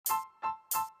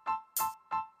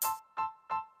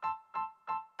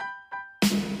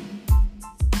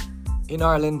In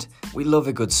Ireland, we love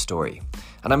a good story,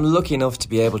 and I'm lucky enough to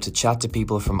be able to chat to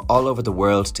people from all over the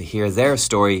world to hear their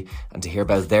story and to hear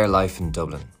about their life in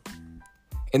Dublin.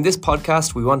 In this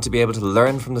podcast, we want to be able to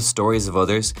learn from the stories of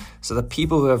others so that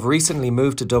people who have recently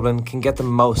moved to Dublin can get the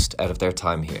most out of their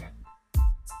time here.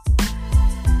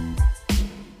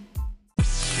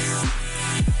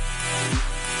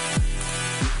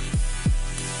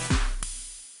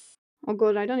 Oh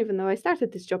God, I don't even know. I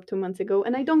started this job 2 months ago,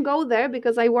 and I don't go there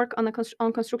because I work on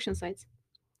on construction sites.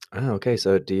 Oh, okay.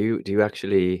 So do you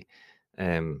actually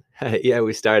yeah,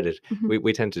 we started. Mhm.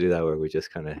 We tend to do that where we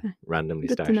just kind of randomly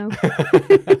Good start. to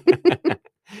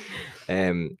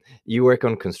know. You work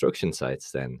on construction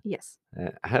sites then. Yes.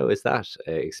 How is that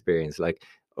experience? Like,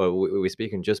 we were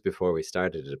speaking just before we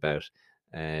started about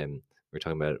we're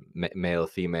talking about male,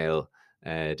 female,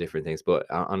 different things. But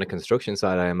on the construction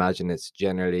side, I imagine it's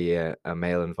generally a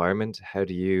male environment. How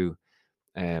do you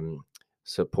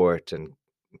support and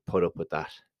put up with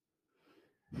that?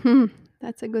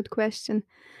 That's a good question.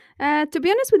 To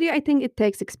be honest with you, I think it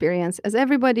takes experience. As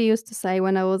everybody used to say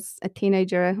when I was a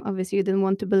teenager, obviously you didn't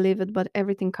want to believe it, but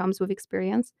everything comes with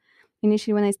experience.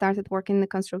 Initially, when I started working in the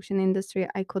construction industry,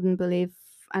 I couldn't believe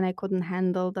and I couldn't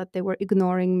handle that they were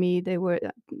ignoring me.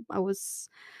 I was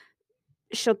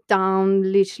shut down,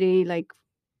 literally like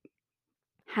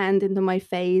hand into my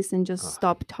face and just Oh,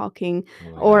 stop talking.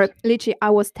 oh my Or God. literally,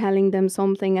 I was telling them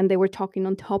something and they were talking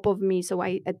on top of me. So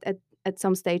at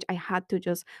some stage, I had to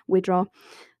just withdraw.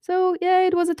 So yeah,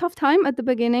 it was a tough time at the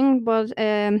beginning, but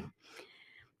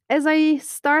as I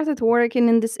started working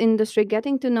in this industry,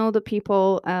 getting to know the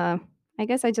people, I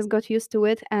guess I just got used to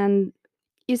it. And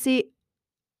you see,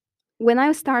 when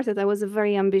I started, I was a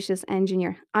very ambitious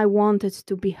engineer. I wanted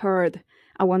to be heard.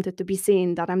 I wanted to be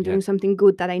seen that I'm Yeah. doing something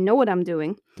good, that I know what I'm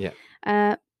doing. Yeah.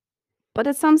 But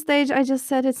at some stage, I just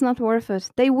said it's not worth it.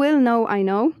 They will know I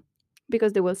know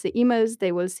because they will see emails,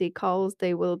 they will see calls,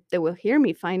 they will hear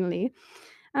me finally.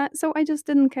 So I just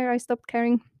didn't care. I stopped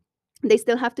caring. They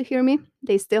still have to hear me.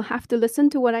 They still have to listen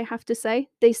to what I have to say.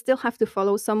 They still have to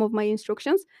follow some of my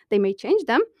instructions. They may change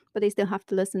them, but they still have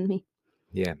to listen to me.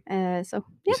 Yeah. So You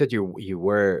yeah, said you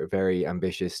were very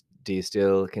ambitious. Do you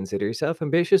still consider yourself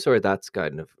ambitious, or that's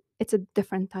kind of it's a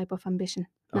different type of ambition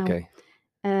now. okay?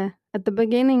 At the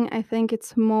beginning, I think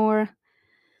it's more.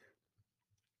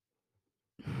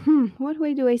 What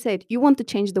way do I say it? You want to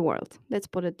change the world. Let's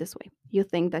put it this way. You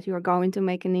think that you're going to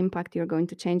make an impact, you're going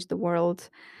to change the world,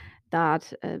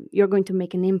 that you're going to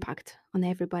make an impact on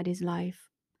everybody's life.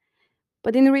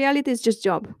 But in reality, it's just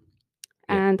job.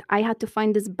 Yeah. And I had to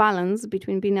find this balance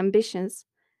between being ambitious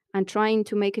and trying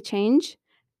to make a change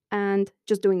and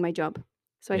just doing my job.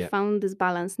 So I Yeah. found this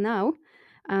balance now,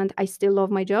 and I still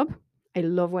love my job. I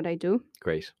love what I do.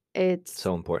 Great. It's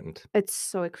So important. it's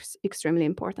so extremely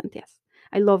important. Yes,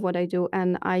 I love what I do,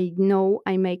 and I know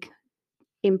I make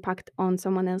impact on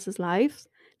someone else's lives,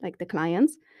 like the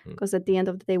clients, Mm. because at the end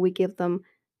of the day, we give them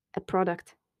a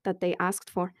product that they asked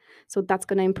for, so that's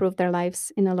going to improve their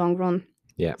lives in the long run.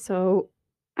 Yeah. So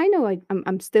I know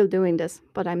I'm still doing this,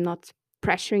 but I'm not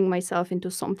pressuring myself into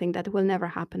something that will never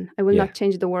happen. I will Yeah. not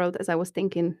change the world as I was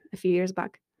thinking a few years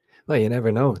back. Well, you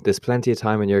never know. There's plenty of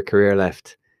time in your career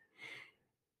left.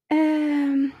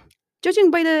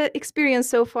 Judging by the experience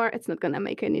so far, it's not going to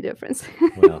make any difference.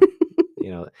 Well,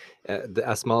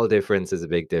 a small difference is a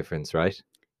big difference, right?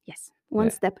 Yes, one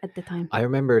Yeah. step at the time. I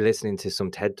remember listening to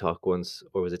some TED Talk once,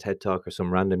 or was it TED Talk or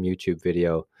some random YouTube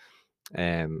video,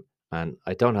 and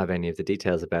I don't have any of the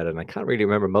details about it, and I can't really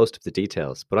remember most of the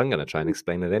details, but I'm going to try and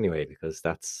explain it anyway because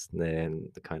that's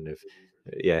the kind of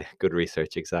good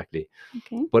research, exactly.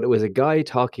 Okay. But it was a guy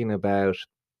talking about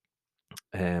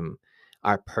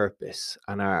our purpose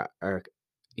and our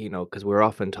because we're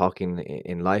often talking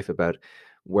in life about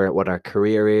what our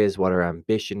career is, what our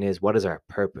ambition is, what is our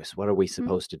purpose, what are we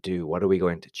supposed to do, what are we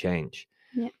going to change.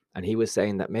 Yeah. And he was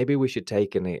saying that maybe we should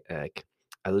take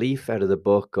a leaf out of the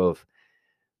book of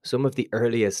some of the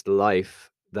earliest life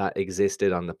that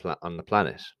existed on the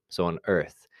planet, so on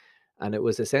Earth. And it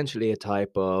was essentially a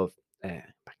type of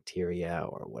bacteria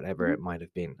or whatever Mhm. it might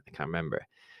have been, I can't remember,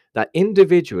 that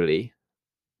individually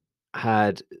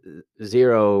had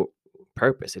zero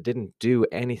purpose. It didn't do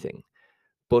anything.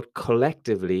 But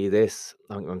collectively,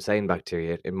 I'm saying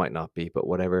bacteria, it might not be, but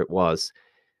whatever it was,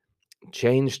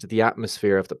 changed the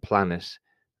atmosphere of the planet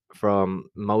from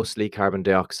mostly carbon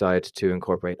dioxide to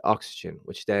incorporate oxygen,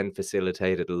 which then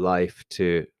facilitated life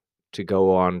to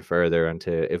go on further and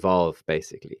to evolve,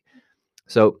 basically.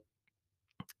 So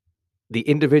the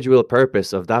individual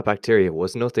purpose of that bacteria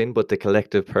was nothing, but the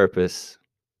collective purpose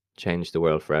changed the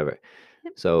world forever.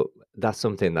 Yep. So that's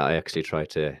something that I actually try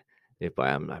to live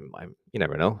by. I'm you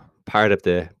never know, part of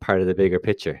the bigger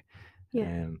picture.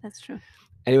 Yeah, that's true.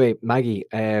 Anyway, Maggie,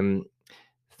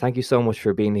 thank you so much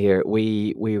for being here.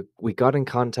 We got in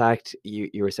contact. You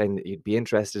were saying that you'd be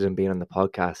interested in being on the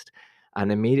podcast,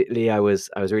 and immediately I was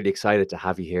really excited to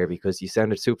have you here because you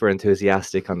sounded super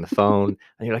enthusiastic on the phone,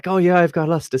 and you're like, "Oh yeah, I've got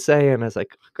lots to say," and I was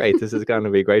like, "Great, this is going to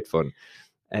be great fun."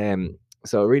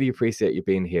 So I really appreciate you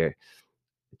being here.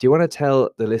 Do you want to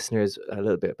tell the listeners a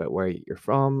little bit about where you're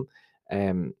from,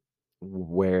 when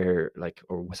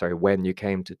you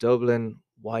came to Dublin,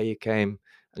 why you came,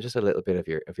 and just a little bit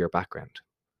of your background?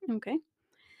 Okay.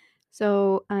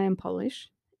 So I am Polish.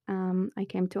 I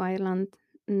came to Ireland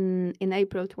in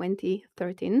April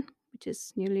 2013, which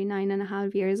is nearly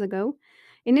 9.5 years ago.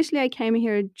 Initially, I came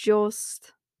here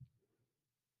just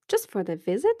for the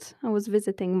visit. I was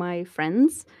visiting my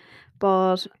friends,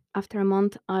 but after a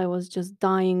month, I was just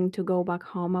dying to go back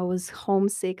home. I was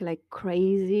homesick like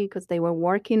crazy because they were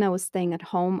working. I was staying at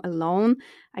home alone.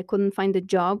 I couldn't find a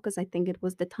job because I think it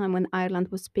was the time when Ireland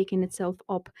was picking itself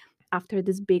up after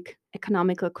this big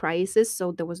economical crisis.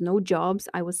 So there was no jobs.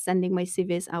 I was sending my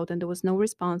CVs out and there was no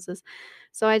responses.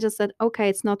 So I just said, okay,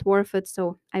 it's not worth it.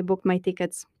 So I booked my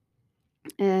tickets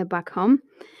back home.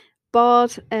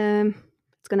 But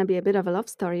it's going to be a bit of a love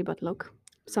story, but look,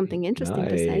 something interesting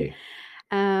to say.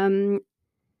 Um,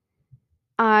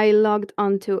 I logged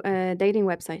onto a dating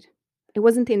website. It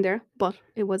wasn't Tinder, but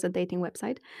it was a dating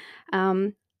website.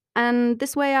 Um, and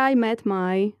this way I met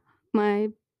my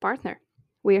partner.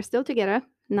 We are still together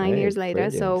 9 years Hey,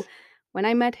 later. So brilliant. when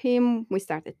I met him, we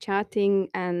started chatting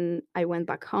and I went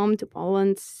back home to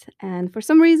Poland. And for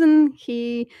some reason,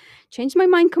 he changed my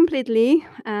mind completely.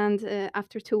 And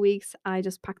after 2 weeks, I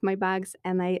just packed my bags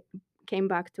and I came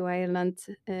back to Ireland,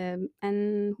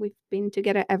 and we've been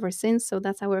together ever since. So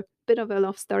that's our bit of a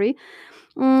love story.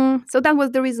 So that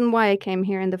was the reason why I came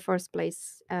here in the first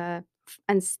place,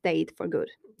 and stayed for good.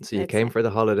 So you Let's came say. for the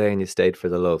holiday and you stayed for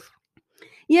the love.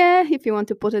 Yeah, if you want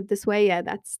to put it this way, yeah,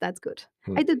 that's good.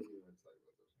 I did.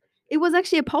 It was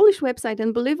actually a Polish website,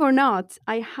 and believe it or not,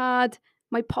 I had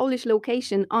my Polish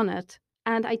location on it,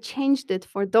 and I changed it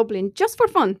for Dublin just for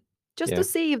fun, just Yeah. to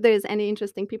see if there's any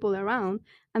interesting people around.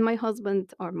 And my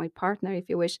husband, or my partner, if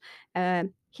you wish,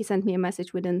 he sent me a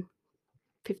message within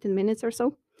 15 minutes or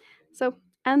so. So,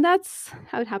 and that's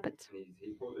how it happened.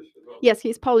 Yes,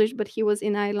 he's Polish, but he was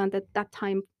in Ireland at that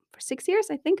time for 6 years,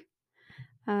 I think.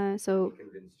 So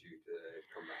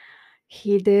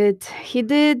he did,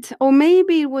 or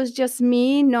maybe it was just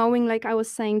me knowing, like I was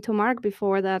saying to Mark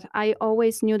before, that I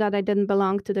always knew that I didn't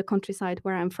belong to the countryside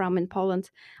where I'm from in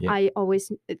Poland. Yeah. I always,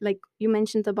 like you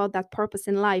mentioned about that purpose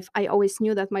in life, I always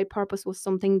knew that my purpose was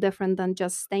something different than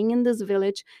just staying in this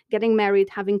village, getting married,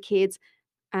 having kids,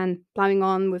 and plowing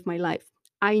on with my life.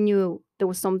 I knew there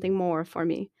was something more for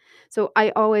me. So I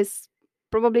always,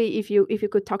 probably if you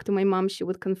could talk to my mom, she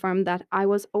would confirm that I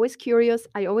was always curious.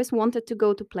 I always wanted to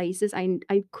go to places.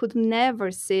 I could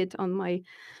never sit on my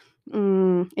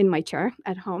in my chair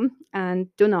at home and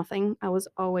do nothing. I was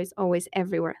always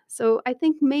everywhere. So I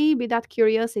think maybe that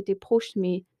curiosity pushed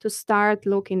me to start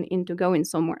looking into going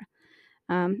somewhere,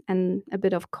 and a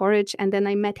bit of courage. And then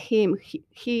I met him.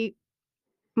 He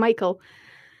Michael.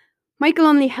 Michael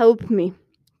only helped me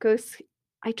because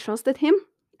I trusted him.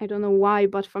 I don't know why,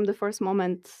 but from the first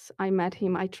moment I met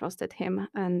him, I trusted him,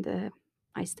 and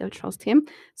I still trust him.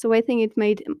 So I think it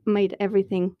made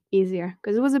everything easier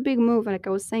because it was a big move. Like I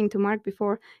was saying to Mark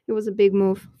before, it was a big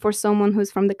move for someone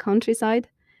who's from the countryside,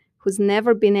 who's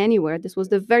never been anywhere. This was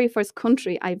the very first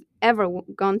country I've ever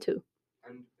gone to.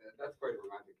 And that's quite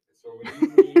romantic. So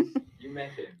when you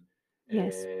met him,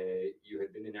 Yes. You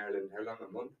had been in Ireland how long?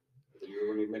 A month? You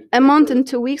were only meant to be A there month for and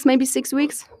 2 weeks, maybe 6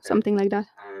 weeks, Okay. something like that.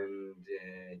 And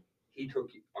he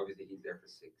took you, obviously he's there for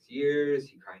 6 years.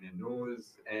 He kind of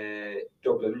knows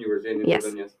Dublin. You were saying in Yes.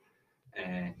 Dublin,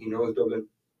 yes. He knows Dublin.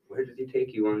 Where did he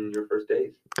take you on your first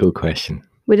date? Good question.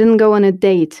 We didn't go on a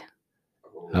date.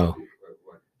 Oh.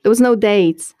 There was no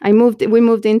dates. We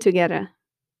moved in together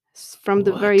from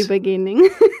the very What? beginning.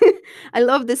 I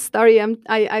love this story.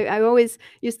 I always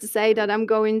used to say that I'm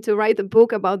going to write a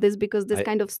book about this because this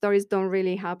kind of stories don't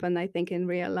really happen, I think, in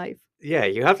real life. Yeah,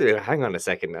 you have to hang on a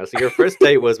second now. So your first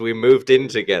date was we moved in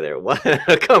together. What?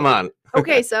 Come on.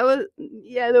 Okay, so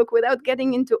yeah, look, without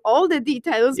getting into all the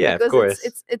details, Yeah, because of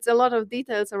course. it's a lot of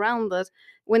details around it.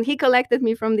 When he collected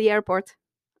me from the airport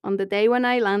on the day when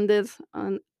I landed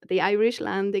on the Irish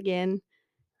land again,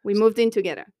 we moved in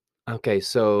together. Okay,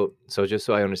 so just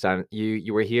so I understand,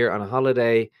 you were here on a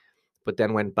holiday, but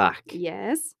then went back.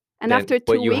 Yes. And after 2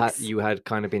 but weeks, you had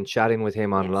kind of been chatting with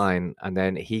him online, and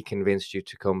then he convinced you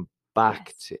to come back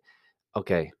Yes. to.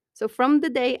 Okay. So from the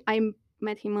day I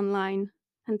met him online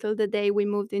until the day we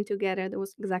moved in together. That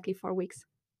was exactly 4 weeks.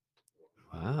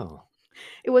 Wow.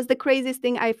 It was the craziest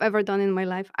thing I've ever done in my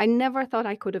life. I never thought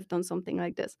I could have done something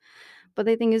like this. But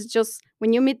I think it's just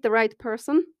when you meet the right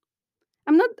person.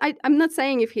 I'm not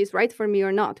saying if he's right for me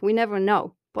or not. We never know.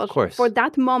 Of But course. for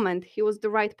that moment, he was the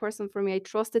right person for me. I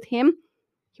trusted him.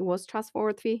 He was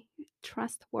trustworthy.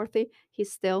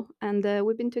 He's still, and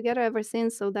we've been together ever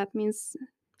since. So that means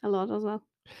a lot as well.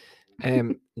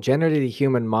 Generally, the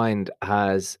human mind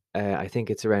has, I think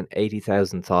it's around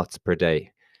 80,000 thoughts per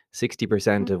day,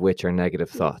 60% of which are negative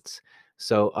Yes. thoughts.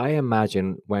 So I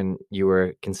imagine when you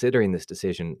were considering this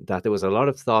decision that there was a lot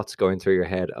of thoughts going through your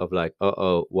head of like,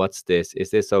 uh-oh, what's this?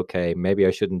 Is this okay? Maybe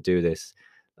I shouldn't do this.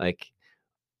 Like,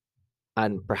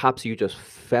 and perhaps you just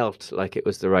felt like it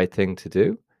was the right thing to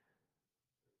do.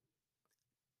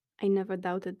 I never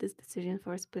doubted this decision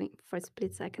for a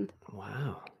split second.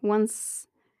 Wow. Once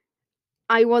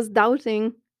I was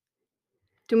doubting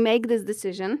to make this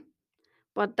decision,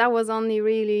 but that was only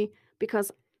really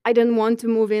because I didn't want to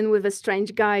move in with a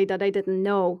strange guy that I didn't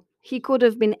know. He could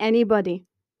have been anybody.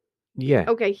 Yeah.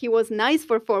 Okay, he was nice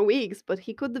for 4 weeks, but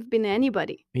he could have been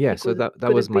anybody. Yeah. He So could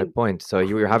that was have my been point. So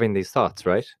you were having these thoughts,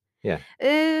 right? Yeah.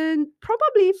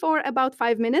 probably for about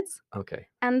 5 minutes. Okay.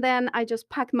 And then I just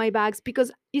packed my bags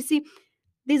because you see,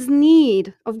 this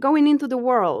need of going into the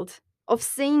world, of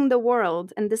seeing the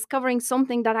world and discovering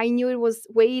something that I knew it was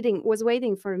waiting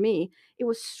for me, it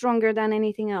was stronger than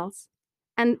anything else.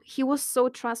 And he was so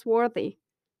trustworthy.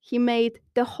 He made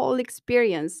the whole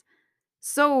experience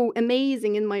so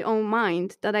amazing in my own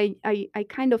mind that I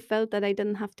kind of felt that I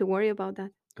didn't have to worry about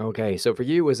that. Okay, so for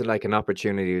you, was it like an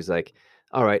opportunity? It was like,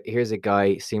 all right, here's a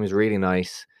guy, seems really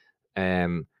nice,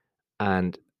 and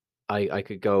I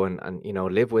could go and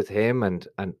live with him and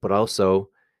but also,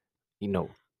 you know,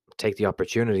 take the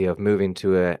opportunity of moving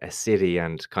to a city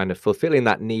and kind of fulfilling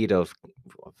that need of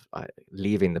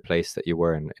leaving the place that you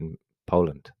were in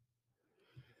Poland.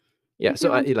 Yeah, If so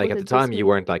you want to like put at the it this time, you way.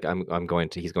 weren't like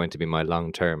he's going to be my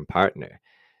long-term partner,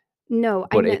 No,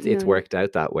 but it's no. worked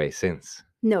out that way since.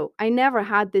 No, I never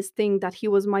had this thing that he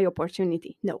was my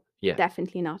opportunity. No, Yeah.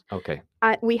 definitely not. Okay.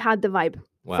 We had the vibe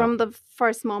Wow. from the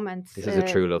first moment. This is a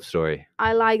true love story.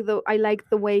 I like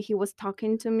the way he was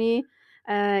talking to me.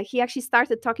 He actually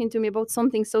started talking to me about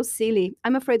something so silly.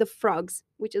 I'm afraid of frogs,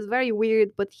 which is very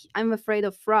weird, but I'm afraid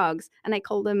of frogs, and I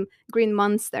call them green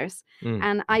monsters.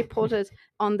 And I put it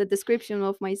on the description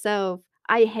of myself.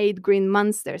 I hate green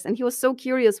monsters. And he was so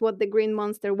curious what the green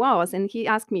monster was. And he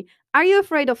asked me, "Are you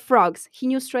afraid of frogs?" He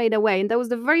knew straight away. And that was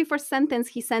the very first sentence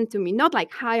he sent to me. Not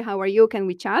like, "Hi, how are you? Can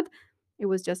we chat?" It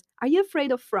was just, "Are you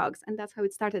afraid of frogs?" And that's how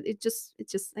it started. It just,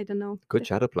 I don't know. Good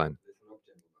chat up line.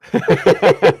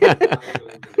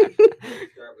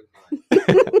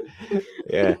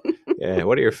 Yeah. Yeah.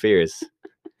 What are your fears?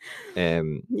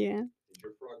 Yeah.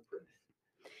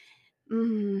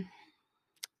 Mm.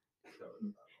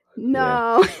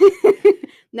 No.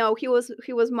 No, he was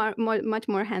much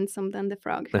more handsome than the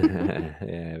frog.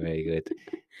 Yeah, very good.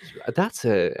 That's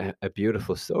a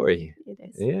beautiful story. It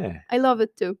is. Yeah. I love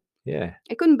it too. Yeah.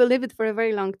 I couldn't believe it for a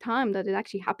very long time that it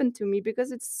actually happened to me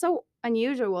because it's so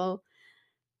unusual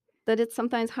that it's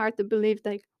sometimes hard to believe,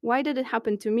 like, why did it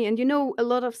happen to me? And a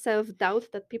lot of self-doubt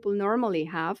that people normally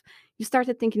have. You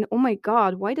started thinking, oh my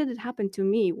God, why did it happen to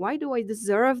me? Why do I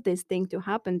deserve this thing to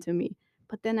happen to me?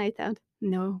 But then I thought,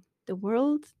 no, the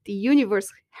world, the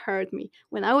universe heard me.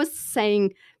 When I was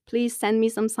saying, please send me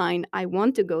some sign, I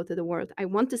want to go to the world, I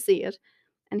want to see it.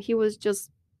 And he was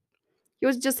just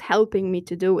helping me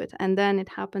to do it. And then it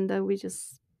happened that we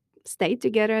just stayed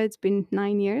together. It's been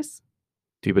 9 years.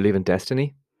 Do you believe in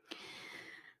destiny?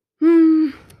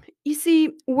 You see,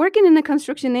 working in the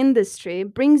construction industry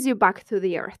brings you back to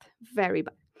the earth very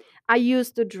bad. I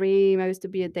used to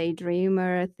be a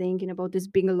daydreamer, thinking about this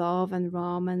big love and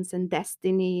romance and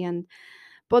destiny.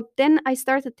 But then I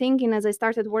started thinking, as I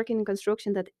started working in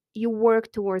construction, that you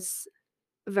work towards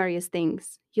various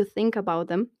things. You think about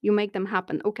them, you make them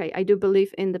happen. Okay, I do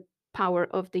believe in the power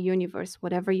of the universe.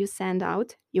 Whatever you send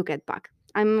out, you get back.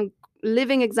 I'm a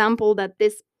living example that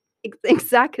this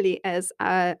exactly as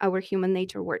our human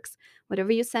nature works.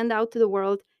 Whatever you send out to the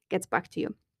world gets back to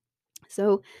you.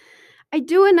 So I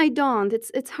do and I don't.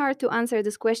 It's hard to answer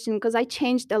this question because I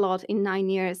changed a lot in 9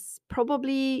 years.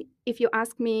 Probably if you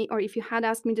ask me, or if you had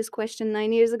asked me this question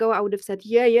 9 years ago, I would have said,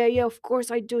 yeah, of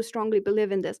course I do strongly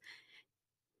believe in this.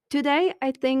 Today,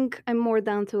 I think I'm more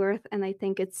down to earth, and I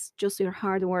think it's just your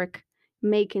hard work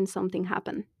making something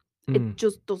happen. It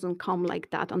just doesn't come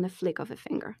like that on the flick of a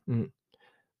finger.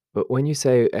 But when you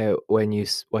say what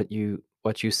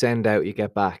you send out, you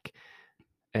get back.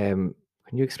 Can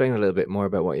you explain a little bit more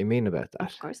about what you mean about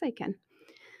that? Of course I can.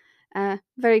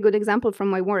 Very good example from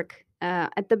my work.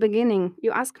 At the beginning,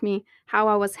 you asked me how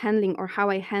I was handling or how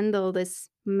I handle this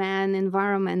man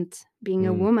environment being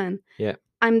a Mm. woman. Yeah.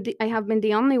 I have been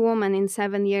the only woman in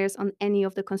 7 years on any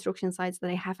of the construction sites that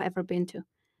I have ever been to.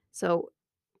 So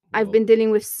I've Whoa. been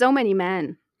dealing with so many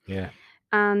men. Yeah.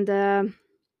 And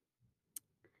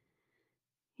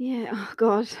yeah, oh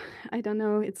God, I don't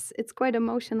know. It's quite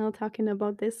emotional talking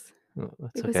about this Oh,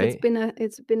 that's because okay.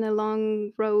 it's been a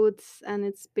long road, and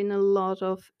it's been a lot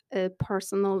of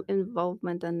personal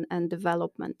involvement and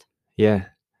development. Yeah.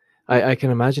 I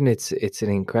can imagine it's an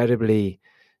incredibly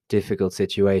difficult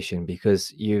situation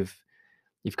because you've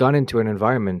gone into an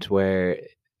environment where,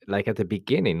 like at the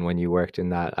beginning when you worked in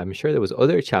that, I'm sure there was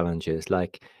other challenges.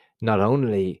 Like not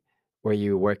only were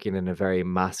you working in a very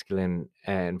masculine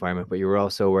environment, but you were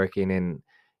also working in,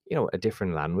 a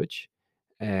different language.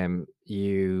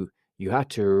 You had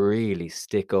to really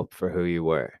stick up for who you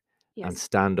were and Yes.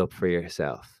 stand up for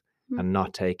yourself Mm. and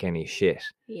not take any shit.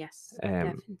 Yes, Um,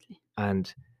 definitely.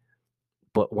 and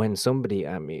but when somebody,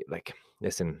 like,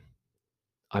 listen,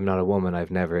 I'm not a woman.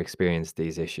 I've never experienced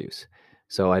these issues,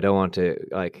 so I don't want to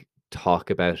like talk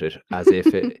about it as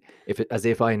as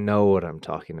if I know what I'm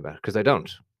talking about, because I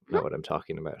don't know Mhm, what I'm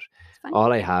talking about. it's fine.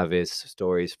 All I have is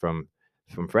stories from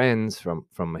friends, from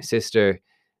my sister,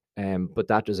 but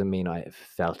that doesn't mean I have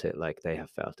felt it like they have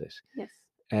felt it. Yes.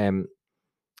 Um,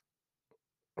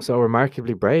 so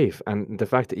remarkably brave, and the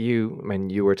fact that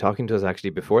you were talking to us actually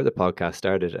before the podcast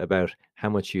started about how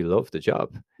much you love the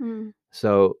job. Mm.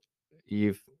 So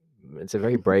you've it's a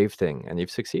very brave thing, and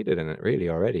you've succeeded in it really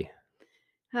already.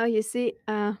 How you see,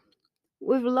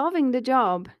 with loving the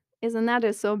job is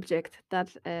another subject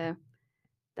that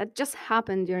just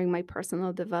happened during my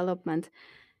personal development.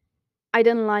 I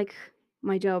didn't like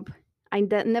my job.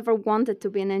 Never wanted to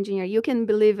be an engineer. You can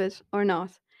believe it or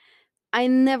not. I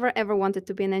never ever wanted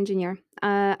to be an engineer.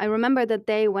 I remember the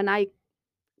day when I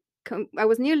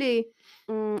was nearly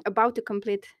about to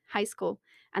complete high school,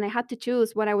 and I had to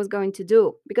choose what I was going to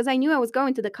do because I knew I was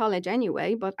going to the college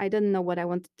anyway, but I didn't know what I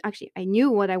wanted. Actually, I knew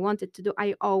what I wanted to do.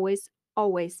 I always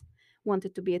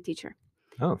wanted to be a teacher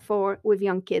Oh, for with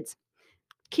young kids.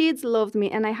 Kids loved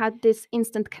me, and I had this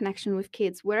instant connection with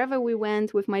kids. Wherever we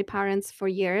went with my parents for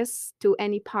years to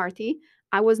any party,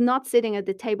 I was not sitting at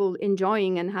the table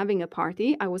enjoying and having a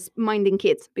party. I was minding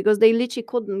kids because they literally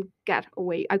couldn't get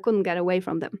away. I couldn't get away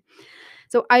from them.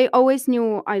 So I always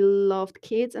knew I loved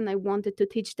kids and I wanted to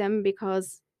teach them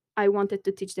because I wanted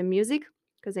to teach them music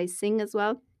because I sing as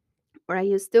well, or I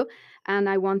used to, and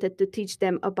I wanted to teach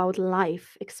them about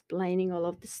life, explaining all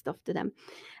of this stuff to them.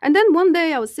 And then one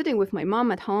day I was sitting with my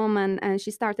mom at home, and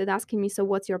she started asking me, "So,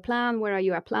 what's your plan? Where are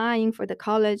you applying for the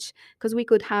college?" Because we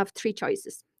could have three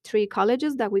choices, three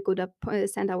colleges that we could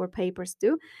send our papers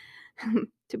to.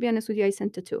 To be honest with you, I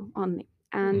sent to two only.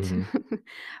 And hmm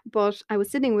but I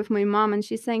was sitting with my mom and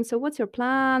she's saying, "So what's your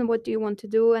plan? What do you want to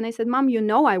do?" And I said, "Mom, you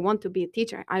know I want to be a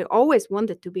teacher. I always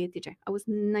wanted to be a teacher." I was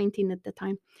 19 at the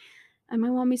time. And my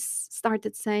mom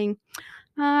started saying,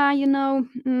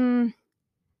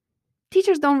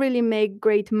 teachers don't really make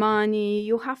great money.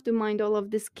 You have to mind all of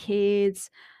these kids.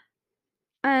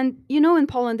 And in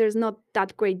Poland, there's not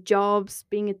that great jobs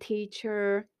being a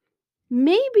teacher.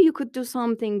 Maybe you could do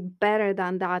something better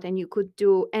than that and you could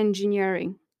do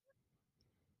engineering.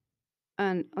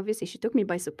 And obviously, she took me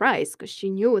by surprise because she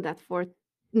knew that for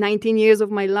 19 years of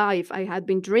my life, I had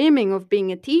been dreaming of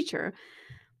being a teacher.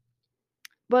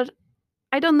 But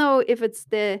I don't know if it's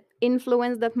the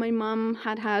influence that my mom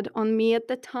had on me at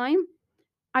the time.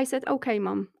 I said, "Okay,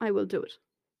 mom, I will do it."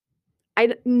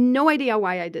 No idea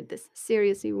why I did this.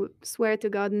 Seriously, swear to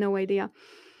God, no idea.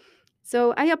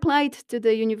 So I applied to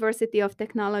the University of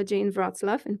Technology in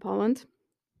Wrocław in Poland.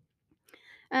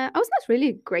 I was not really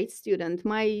a great student.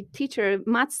 My teacher,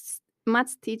 maths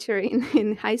teacher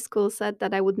in high school, said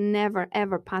that I would never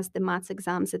ever pass the maths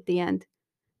exams at the end.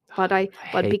 But I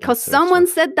but hate that because sort of someone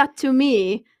stuff. said that to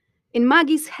me, in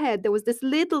Maggie's head there was this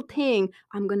little thing.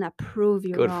 I'm gonna prove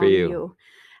you Good for wrong, you. you.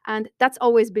 And that's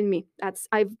always been me.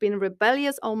 I've been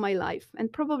rebellious all my life,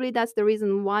 and probably that's the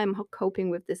reason why I'm coping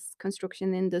with this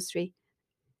construction industry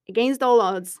against all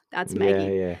odds. That's Yeah,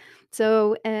 Maggie. yeah.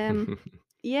 So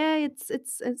yeah,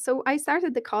 it's so I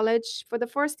started the college. For the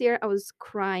first year I was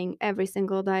crying every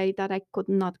single day that I could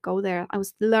not go there. I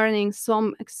was learning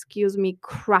some, excuse me,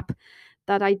 crap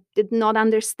that I did not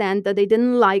understand, that I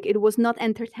didn't like. It was not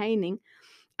entertaining.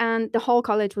 And the whole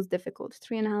college was difficult.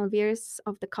 3.5 years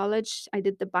of the college. I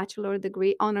did the bachelor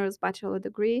degree, honors bachelor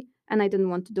degree, and I didn't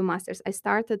want to do masters. I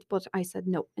started, but I said,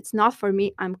 no, it's not for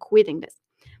me. I'm quitting this.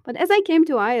 But as I came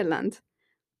to Ireland,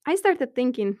 I started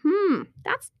thinking,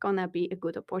 that's gonna be a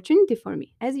good opportunity for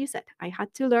me. As you said, I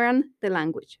had to learn the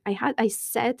language. I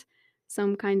set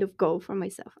some kind of goal for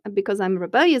myself. And because I'm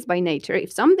rebellious by nature,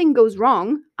 if something goes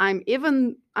wrong, I'm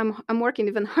working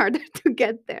even harder to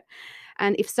get there.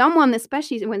 And if someone,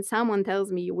 especially when someone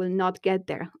tells me you will not get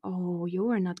there, oh, you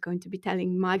are not going to be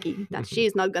telling Maggie that she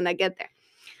is not gonna get there.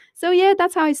 So yeah,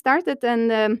 that's how I started,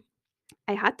 and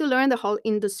I had to learn the whole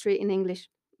industry in English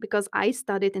because I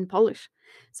studied in Polish.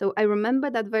 So I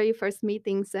remember that very first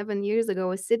meeting 7 years ago. I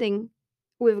was sitting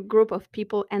with a group of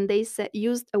people, and they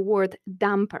used a word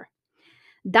damper.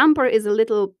 Damper is a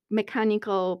little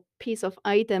mechanical piece of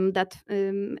item that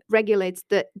regulates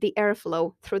the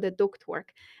airflow through the ductwork.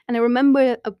 And I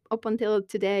remember up until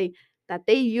today that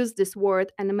they used this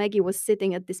word, and Maggie was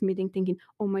sitting at this meeting thinking,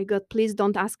 oh my God, please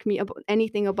don't ask me about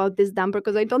anything about this damper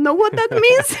because I don't know what that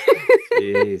means.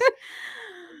 Jeez.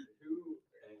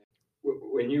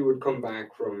 When you would come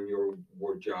back from your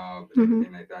work job and Mhm.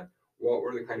 everything like that, what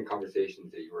were the kind of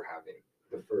conversations that you were having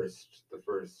the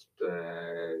first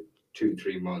 2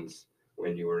 3 months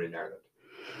when you were in Ireland?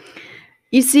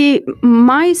 You see,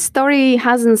 my story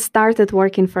hasn't started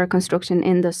working for a construction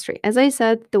industry. As I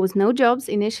said, there was no jobs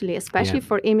initially, especially Yeah.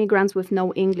 for immigrants with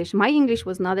no English. My English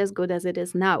was not as good as it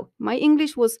is now. My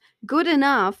English was good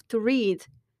enough to read,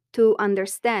 to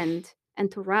understand, and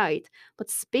to write. But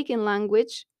speaking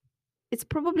language, it's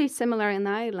probably similar in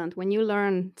Ireland. When you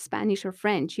learn Spanish or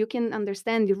French, you can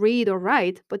understand, read, or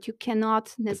write, but you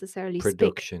cannot necessarily speak.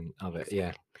 Production of it. Yeah.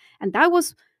 Exactly. And that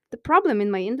was the problem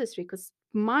in my industry, because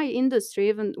my industry,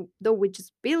 even though we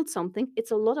just build something,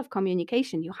 it's a lot of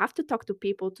communication. You have to talk to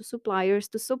people, to suppliers,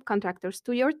 to subcontractors,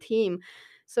 to your team.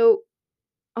 So,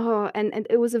 and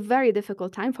it was a very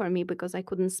difficult time for me because I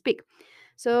couldn't speak.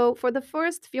 So for the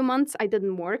first few months, I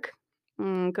didn't work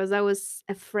because I was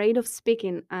afraid of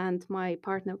speaking, and my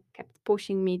partner kept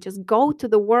pushing me, just go to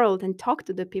the world and talk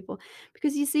to the people.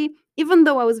 Because you see, even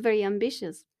though I was very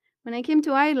ambitious, when I came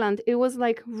to Ireland, it was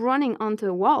like running onto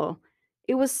a wall.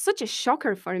 It was such a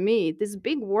shocker for me, this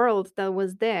big world that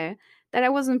was there, that I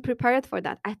wasn't prepared for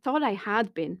that. I thought I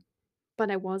had been, but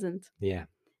I wasn't. Yeah.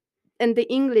 And the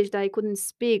English that I couldn't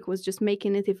speak was just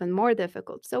making it even more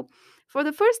difficult. So for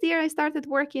the first year, I started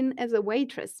working as a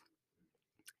waitress.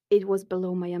 It was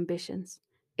below my ambitions.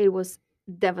 It was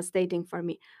devastating for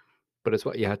me. But it's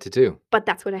what you had to do. But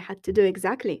that's what I had to do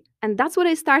exactly. And that's what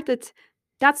I started.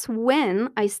 That's when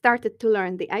I started to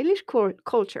learn the Irish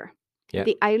culture, Yeah.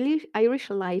 the Irish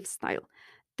lifestyle,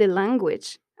 the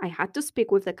language. I had to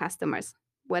speak with the customers.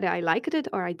 Whether I liked it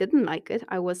or I didn't like it,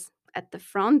 I was at the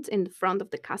front, in the front of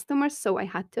the customers. So I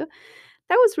had to.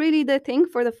 That was really the thing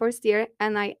for the first year.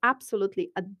 And I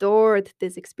absolutely adored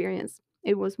this experience.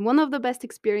 It was one of the best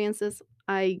experiences.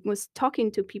 I was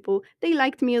talking to people. They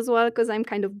liked me as well because I'm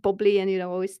kind of bubbly and,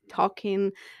 always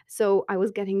talking. So I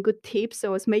was getting good tips. So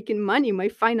I was making money. My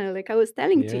final, like I was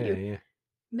telling to Yeah. you, Yeah.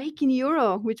 making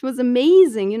euro, which was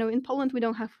amazing. In Poland, we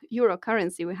don't have euro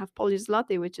currency. We have Polish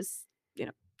zloty, which is,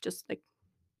 just like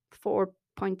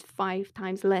 4.5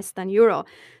 times less than euro.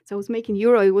 So I was making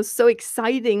euro. It was so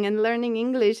exciting, and learning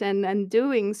English and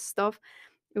doing stuff.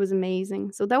 It was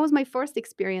amazing. So that was my first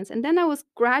experience. And then I was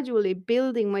gradually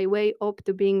building my way up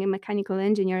to being a mechanical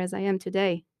engineer as I am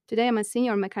today. Today I'm a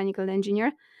senior mechanical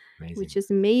engineer, Amazing. which is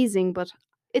amazing. But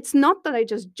it's not that I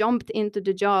just jumped into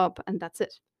the job and that's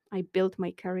it. I built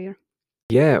my career.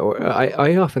 Yeah. Or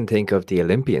I often think of the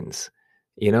Olympians,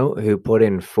 who put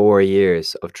in 4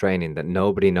 years of training that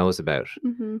nobody knows about.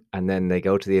 Hmm. And then they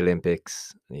go to the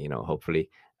Olympics, hopefully,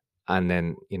 and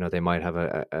then they might have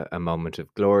a moment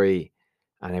of glory,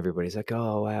 and everybody's like,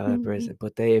 oh wow, that person.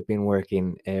 But they have been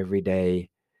working every day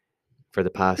for the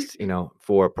past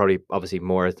for probably obviously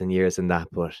more than years than that.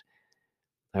 But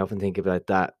I often think about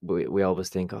that. We always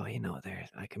think, oh, they're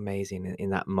like amazing in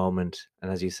that moment,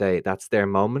 and as you say, that's their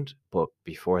moment. But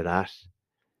before that,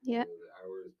 Yeah.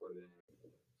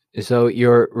 so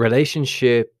your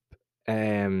relationship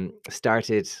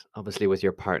started obviously with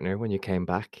your partner when you came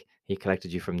back. He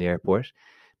collected you from the airport,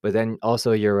 but then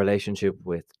also your relationship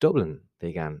with Dublin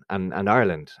began, and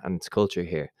Ireland and its culture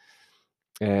here.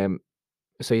 Um,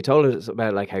 so you told us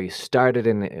about like how you started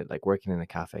in like working in a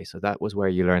cafe. So that was where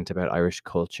you learned about Irish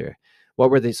culture. What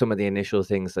were some of the initial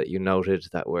things that you noted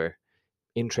that were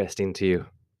interesting to you?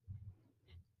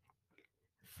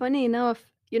 Funny enough,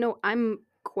 I'm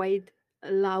quite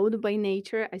loud by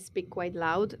nature. I speak quite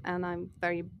loud, and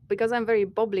because I'm very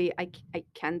bubbly, I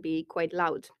can be quite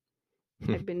loud.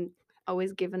 I've been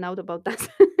always given out about that.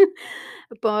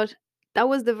 But that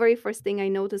was the very first thing I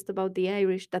noticed about the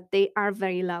Irish, that they are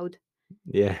very loud.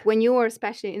 Yeah. When you are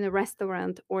especially in a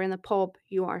restaurant or in a pub,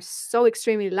 you are so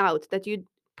extremely loud that you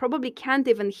probably can't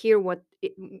even hear what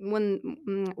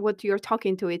you're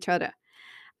talking to each other.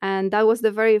 And that was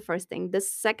the very first thing. The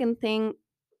second thing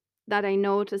that I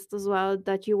noticed as well,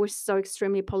 that you were so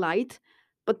extremely polite,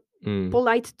 but Mm.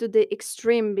 polite to the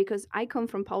extreme, because I come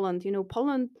from Poland.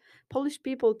 Polish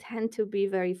people tend to be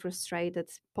very frustrated.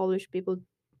 Polish people,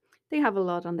 they have a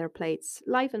lot on their plates.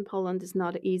 Life in Poland is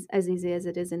not as easy as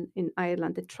it is in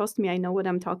Ireland. And trust me, I know what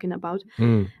I'm talking about.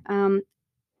 Mm.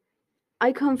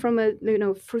 I come from a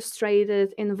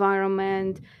frustrated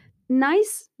environment,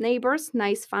 nice neighbors,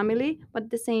 nice family, but at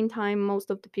the same time,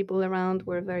 most of the people around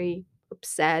were very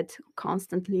upset,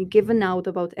 constantly given out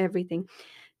about everything.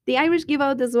 The Irish give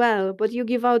out as well, but you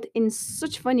give out in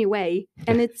such funny way,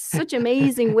 and it's such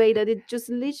amazing way that it just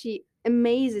literally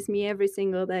amazes me every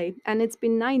single day. And it's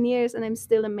been 9 years, and I'm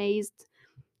still amazed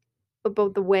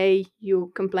about the way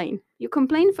you complain. You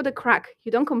complain for the crack.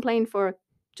 You don't complain for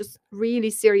just really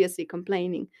seriously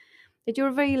complaining. That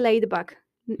you're very laid back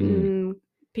Mm.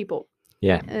 people.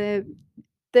 Yeah.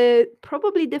 The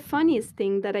probably the funniest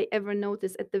thing that I ever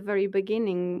noticed at the very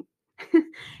beginning,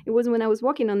 it was when I was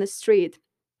walking on the street.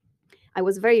 I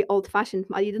was very old fashioned.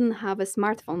 I didn't have a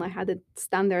smartphone. I had a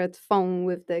standard phone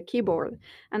with the keyboard.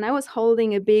 And I was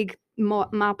holding a big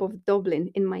map of Dublin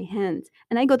in my hand.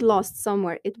 And I got lost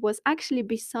somewhere. It was actually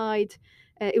beside,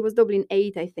 it was Dublin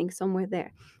 8, I think, somewhere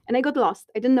there. And I got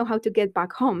lost. I didn't know how to get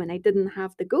back home. And I didn't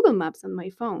have the Google Maps on my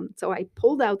phone. So I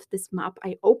pulled out this map.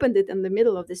 I opened it in the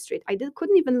middle of the street.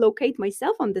 Couldn't even locate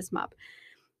myself on this map.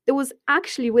 There was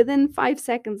actually, within 5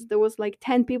 seconds, there was like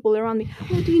 10 people around me.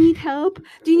 Oh, do you need help?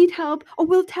 Do you need help? Oh,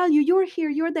 we'll tell you. You're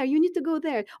here. You're there. You need to go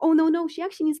there. Oh, no, she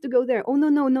actually needs to go there. Oh,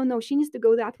 no, she needs to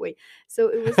go that way. So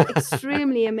it was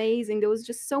extremely amazing. There was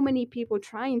just so many people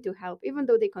trying to help, even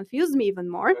though they confused me even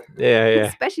more. Yeah.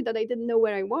 Especially that I didn't know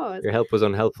where I was. Your help was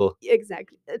unhelpful.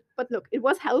 Exactly. But look, it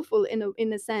was helpful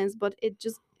in a sense, but it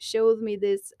just showed me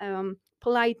this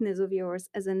politeness of yours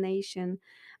as a nation.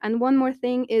 And one more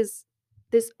thing is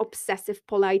this obsessive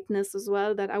politeness as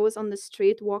well, that I was on the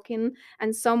street walking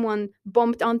and someone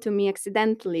bumped onto me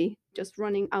accidentally, just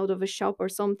running out of a shop or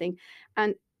something.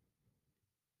 And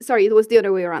sorry, it was the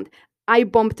other way around. I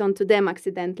bumped onto them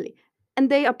accidentally. And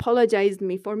they apologized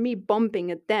me for me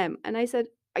bumping at them. And I said,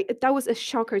 that was a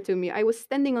shocker to me. I was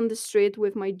standing on the street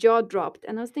with my jaw dropped,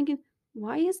 and I was thinking,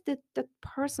 why is that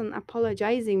person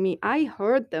apologizing me? I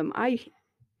heard them. I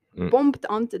bumped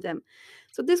onto them.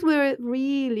 So these were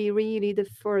really, really the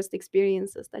first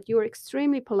experiences, that you are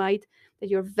extremely polite, that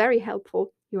you're very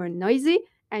helpful, you are noisy,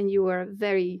 and you are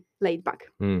very laid back.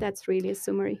 That's really a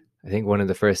summary. I think one of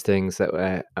the first things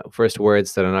that first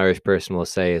words that an Irish person will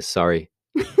say is sorry.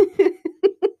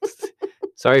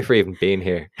 Sorry for even being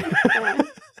here.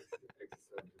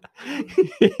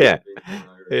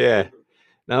 Yeah.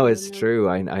 No, it's true.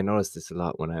 I noticed this a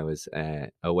lot when I was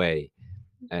away.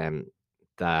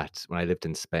 That when I lived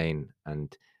in Spain,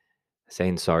 and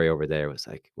saying sorry over there was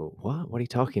like, well, what are you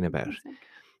talking about? Exactly.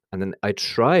 And then I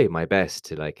try my best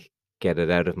to like get it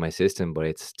out of my system, but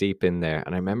it's deep in there.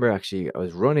 And I remember actually I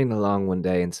was running along one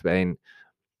day in Spain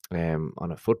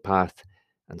on a footpath,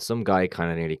 and some guy kind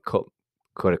of nearly cut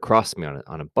across me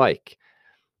on a bike.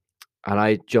 And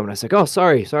I jumped, and I was like, oh,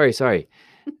 sorry.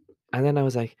 And then I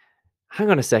was like, hang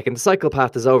on a second, the cycle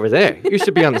path is over there. You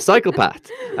should be on the cycle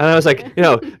path. And I was like,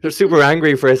 super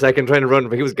angry for a second, trying to run,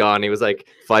 but he was gone. He was like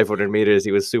 500 meters.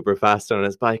 He was super fast on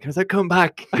his bike. I was like, come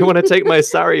back. I want to take my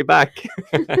sorry back.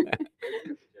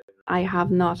 I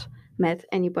have not met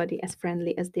anybody as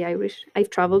friendly as the Irish. I've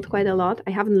traveled quite a lot.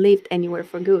 I haven't lived anywhere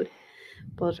for good,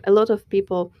 but a lot of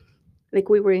people, like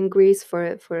we were in Greece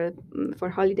for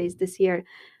holidays this year,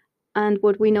 and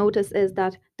what we noticed is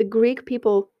that the Greek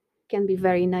people can be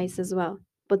very nice as well,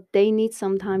 but they need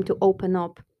some time to open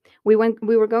up. We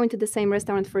were going to the same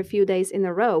restaurant for a few days in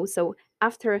a row, so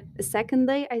after the second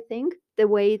day, I think the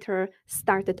waiter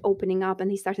started opening up and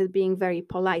he started being very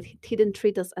polite. He didn't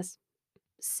treat us as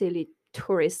silly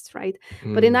tourists, right?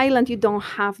 But in Ireland, you don't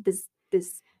have this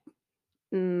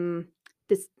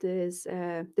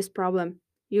problem.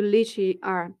 You literally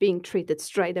are being treated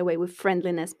straight away with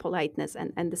friendliness, politeness,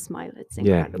 and the smile. It's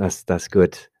incredible. Yeah, that's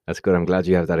good. That's good. I'm glad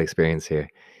you have that experience here.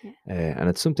 Yeah. And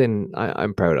it's something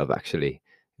I'm proud of, actually.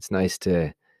 It's nice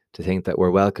to think that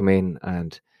we're welcoming,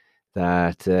 and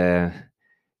that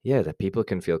that people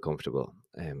can feel comfortable.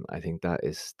 I think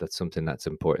that's something that's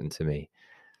important to me.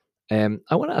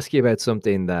 I want to ask you about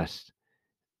something that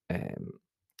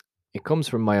it comes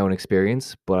from my own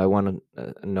experience, but I want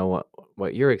to know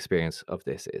what your experience of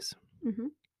this is.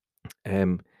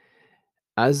 Mm-hmm.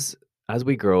 As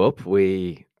we grow up,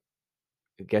 we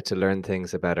get to learn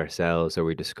things about ourselves, or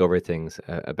we discover things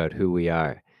about who we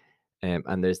are.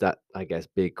 And there's that, I guess,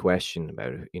 big question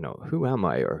about, who am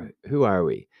I, or who are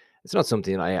we? It's not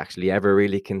something I actually ever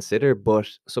really consider, but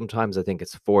sometimes I think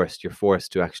it's forced. You're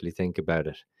forced to actually think about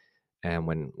it, and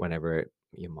whenever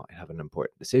you might have an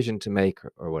important decision to make,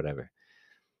 or whatever.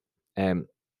 Um,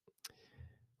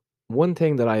 One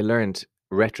thing that I learned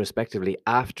retrospectively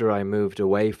after I moved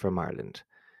away from Ireland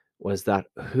was that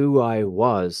who I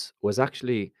was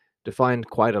actually defined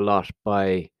quite a lot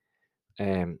by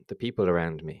the people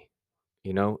around me.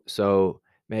 So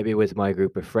maybe with my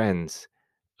group of friends,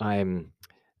 I'm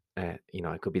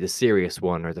I could be the serious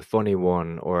one or the funny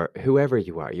one, or whoever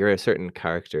you are. You're a certain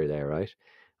character there, right?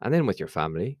 And then with your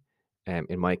family,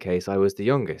 in my case, I was the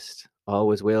youngest,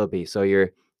 always will be. So you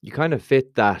kind of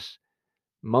fit that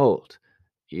mold.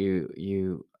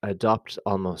 You adopt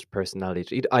almost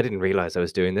personality. I didn't realize I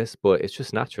was doing this, but it's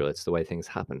just natural. It's the way things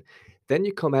happen. Then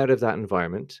you come out of that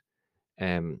environment.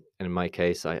 And in my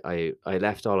case, I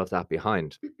left all of that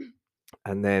behind,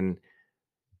 and then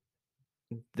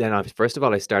I first of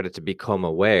all I started to become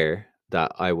aware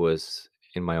that I was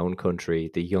in my own country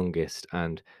the youngest,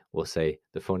 and we'll say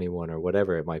the funny one, or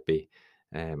whatever it might be.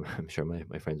 I'm sure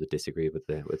my friends would disagree with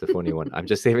the funny one. I'm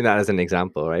just saving that as an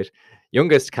example, right?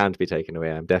 Youngest can't be taken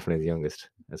away. I'm definitely the youngest,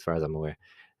 as far as I'm aware.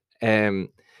 Um,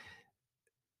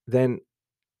 then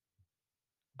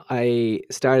I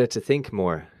started to think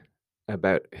more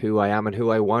about who I am and who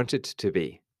I wanted to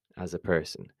be as a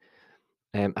person.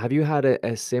 Have you had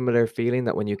a similar feeling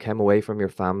that when you came away from your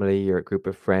family, your group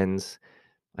of friends?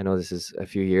 I know this is a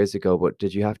few years ago, but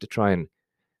did you have to try and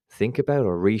think about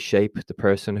or reshape the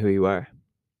person who you are?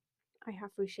 I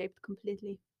have reshaped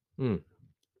completely. Hmm.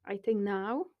 I think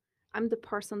now I'm the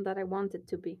person that I wanted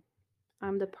to be.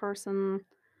 I'm the person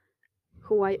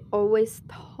who I always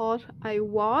thought I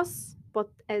was. But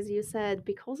as you said,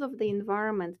 because of the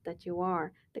environment that you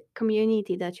are, the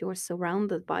community that you are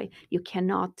surrounded by, you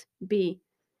cannot be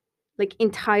like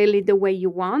entirely the way you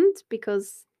want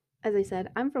because, as I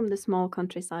said, I'm from the small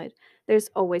countryside. There's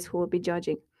always who will be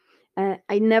judging.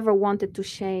 I never wanted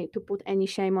to put any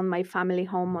shame on my family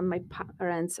home, on my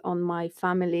parents, on my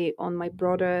family, on my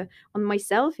brother, on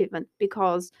myself even,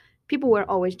 because people were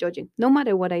always judging, no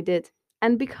matter what I did.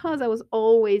 And because I was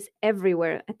always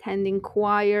everywhere, attending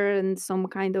choir and some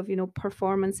kind of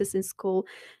performances in school,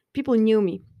 people knew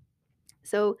me.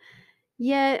 So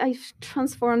yeah, I've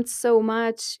transformed so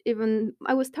much. Even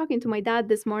I was talking to my dad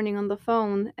this morning on the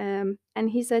phone, and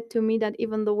he said to me that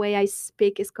even the way I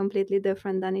speak is completely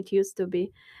different than it used to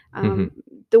be. Um,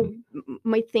 the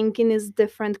My thinking is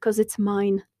different because it's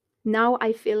mine. Now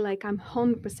I feel like I'm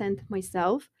 100%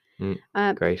 myself. Mm,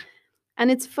 Uh, great.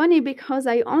 and it's funny because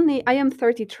I am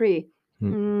 33,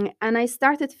 Mm, and I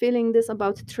started feeling this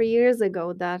about 3 years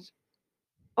ago that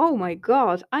oh my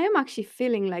god, I am actually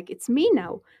feeling like it's me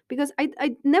now because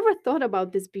I never thought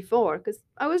about this before because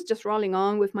I was just rolling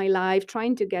on with my life,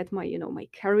 trying to get my my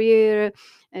career,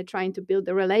 trying to build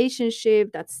a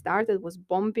relationship that started was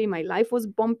bumpy. My life was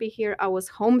bumpy here. I was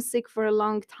homesick for a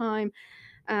long time.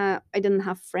 I didn't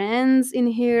have friends in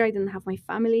here. I didn't have my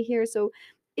family here. So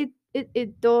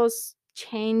it does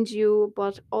change you,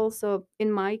 but also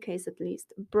in my case at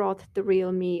least, brought the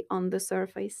real me on the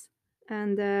surface.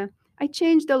 And I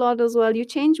changed a lot as well. You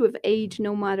change with age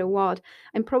no matter what.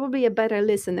 I'm probably a better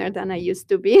listener than I used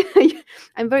to be.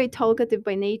 I'm very talkative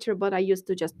by nature, but I used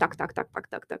to just talk, talk, talk, talk,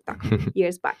 talk, talk, talk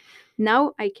years back.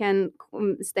 Now I can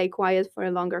stay quiet for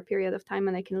a longer period of time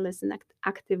and I can listen,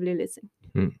 actively listen.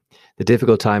 mm. The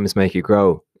difficult times make you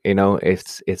grow.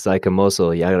 It's like a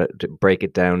muscle. You gotta break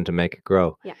it down to make it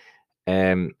grow. Yeah.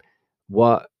 Um,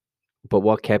 what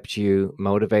what kept you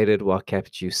motivated? What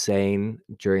kept you sane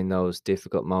during those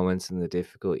difficult moments and the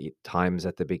difficult times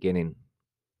at the beginning?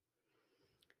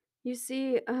 You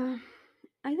see,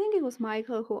 I think it was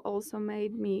Michael who also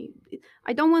made me.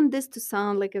 I don't want this to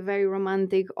sound like a very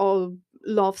romantic all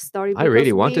love story I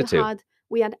really because wanted to.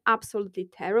 we had absolutely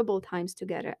terrible times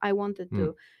together. I wanted Mm,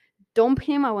 to dump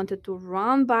him. I wanted to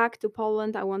run back to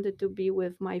Poland. I wanted to be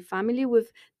with my family,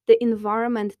 with the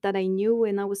environment that I knew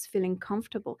and I was feeling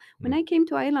comfortable. When mm. I came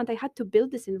to Ireland, I had to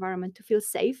build this environment to feel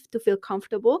safe, to feel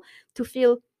comfortable, to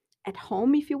feel at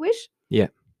home, if you wish. Yeah.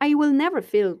 I will never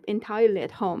feel entirely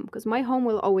at home because my home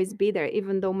will always be there,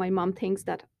 even though my mom thinks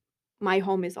that my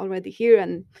home is already here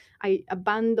and I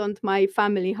abandoned my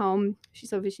family home.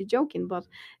 She's obviously joking, but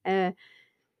uh,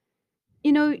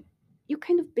 you know, you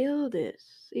kind of build it.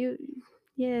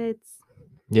 Yeah,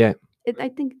 Yeah. I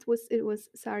think it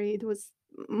was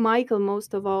Michael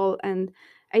most of all, and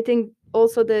I think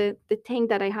also the thing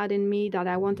that I had in me that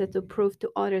I wanted to prove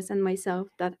to others and myself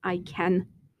that I can,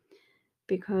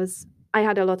 because I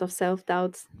had a lot of self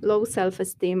doubts, low self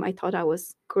esteem. I thought I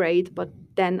was great, but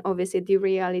then obviously the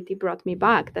reality brought me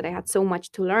back that I had so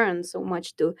much to learn, so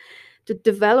much to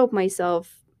develop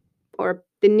myself, or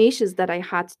the niches that I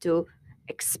had to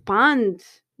expand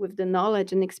with the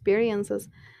knowledge and experiences.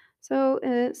 So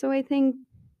I think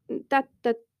that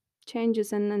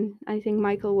changes, and I think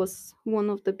Michael was one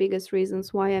of the biggest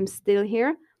reasons why I'm still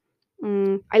here.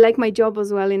 I like my job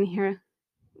as well in here.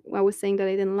 I was saying that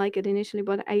I didn't like it initially,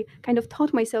 but I kind of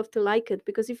taught myself to like it,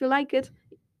 because if you like it,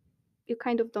 you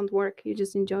kind of don't work, you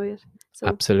just enjoy it. So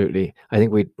Absolutely. I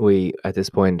think we at this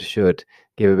point should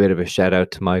give a bit of a shout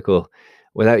out to Michael.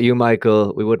 Without you,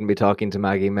 Michael, we wouldn't be talking to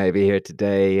Maggie maybe here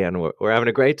today, and we're having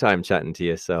a great time chatting to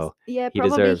you. So yeah, he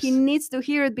probably he deserves. needs to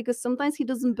hear it, because sometimes he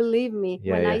doesn't believe me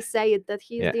Yeah, when yeah, I say it, that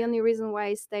he's yeah. the only reason why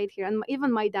I stayed here, and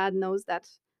even my dad knows that.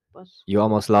 But You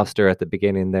almost lost her at the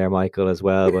beginning there, Michael, as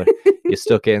well, but you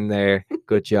stuck in there.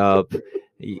 Good job.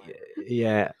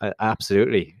 Yeah,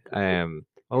 absolutely.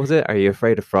 What was it? Are you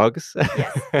afraid of frogs?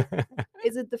 Yes.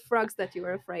 Is it the frogs that you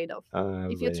were afraid of?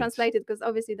 If you Brilliant. translate it, because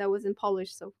obviously that was in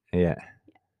Polish, so Yeah,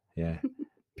 yeah.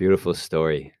 Beautiful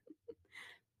story.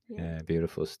 yeah. Yeah,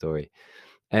 beautiful story.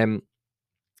 Um,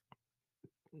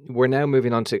 we're now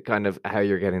moving on to kind of how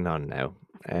you're getting on now.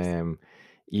 Of course.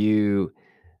 You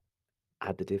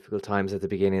had the difficult times at the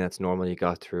beginning. That's normal. You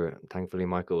got through it. Thankfully,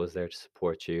 Michael was there to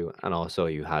support you, and also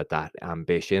you had that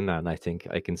ambition. And I think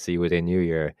I can see within you,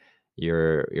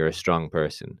 you're a strong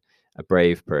person, a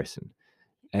brave person.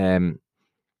 Do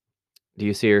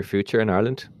you see your future in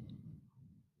Ireland?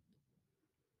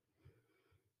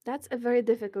 That's a very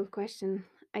difficult question.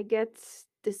 I get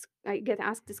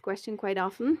asked this question quite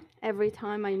often. Every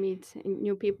time I meet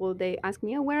new people, they ask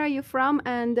me, "Oh, where are you from?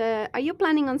 And are you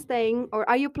planning on staying, or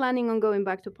are you planning on going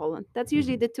back to Poland?" That's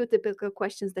usually the two typical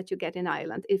questions that you get in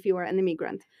Ireland if you are an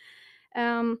immigrant.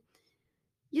 Um,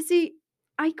 you see,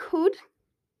 I could,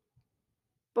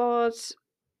 but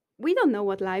we don't know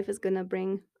what life is going to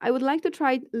bring. I would like to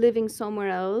try living somewhere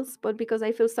else, but because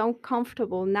I feel so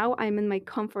comfortable now, I'm in my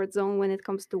comfort zone when it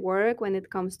comes to work, when it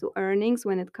comes to earnings,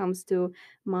 when it comes to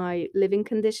my living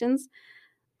conditions,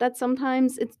 that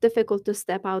sometimes it's difficult to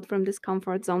step out from this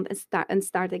comfort zone and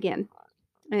start again.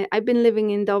 I've been living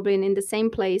in Dublin in the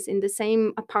same place, in the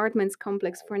same apartments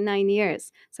complex for 9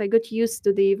 years. So I got used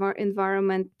to the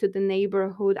environment, to the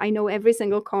neighborhood. I know every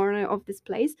single corner of this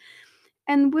place.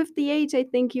 And with the age, I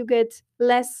think you get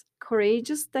less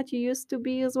courageous that you used to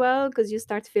be as well, because you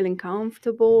start feeling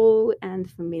comfortable and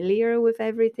familiar with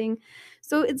everything.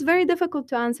 So it's very difficult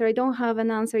to answer. I don't have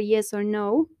an answer yes or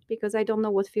no, because I don't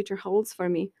know what future holds for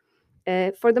me.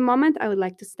 For the moment, I would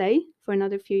like to stay for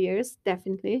another few years,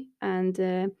 definitely,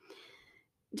 and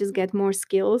just get more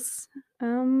skills.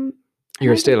 And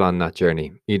You're I think still on that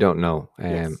journey. You don't know.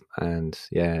 yes, And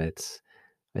yeah,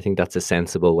 I think that's a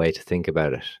sensible way to think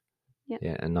about it. yeah,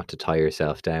 Yeah, and not to tie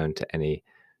yourself down to any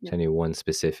no, one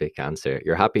specific answer.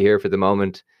 You're happy here for the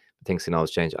moment, but things can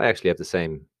always change. I actually have the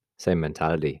same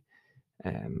mentality.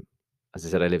 As I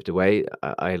said, I lived away.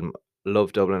 I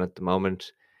love Dublin at the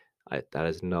moment. That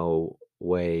is no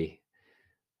way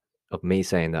of me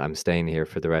saying that I'm staying here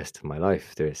for the rest of my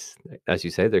life. There's, as you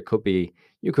say,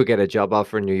 you could get a job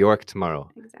offer in New York tomorrow,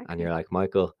 and exactly. you're like,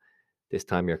 Michael, this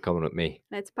time you're coming with me.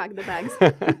 Let's pack the bags.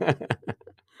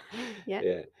 Yeah,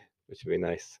 Yeah, which would be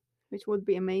nice. which would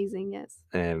be amazing. Yes.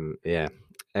 Yeah.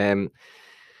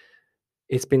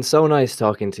 It's been so nice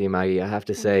talking to you, Maggie. I have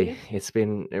to Thank say, you. it's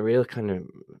been a real kind of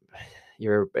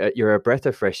you're a breath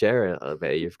of fresh air a little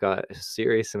bit. You've got a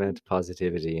serious amount of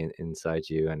positivity inside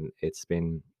you, and it's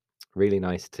been really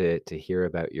nice to hear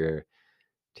about your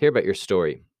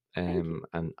story. Thank you.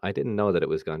 And I didn't know that it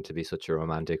was going to be such a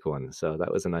romantic one, so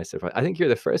that was a nice surprise. I think you're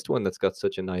the first one that's got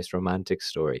such a nice romantic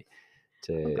story.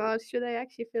 Oh To God, should I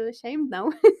actually feel ashamed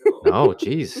now? No,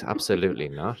 geez, absolutely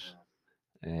not.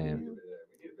 Um,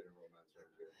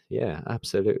 Yeah. yeah,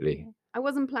 absolutely. I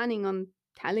wasn't planning on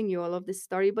telling you all of this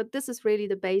story, but this is really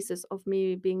the basis of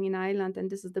me being in Ireland, and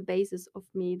this is the basis of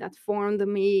me that formed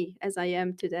me as I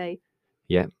am today.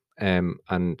 Yeah.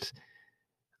 And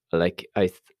like I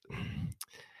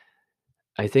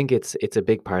think it's a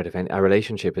big part of a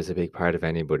relationship is a big part of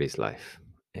anybody's life.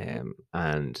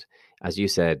 And as you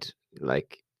said,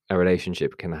 like a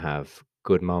relationship can have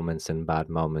good moments and bad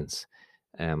moments.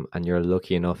 And you're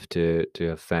lucky enough to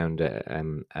have found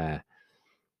a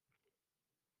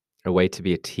way to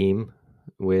be a team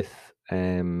with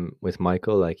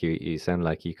Michael. Like you sound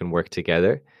like you can work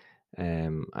together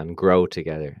and grow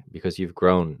together, because you've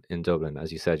grown in Dublin,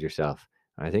 as you said yourself.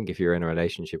 And I think if you're in a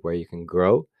relationship where you can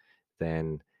grow,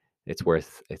 then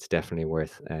it's definitely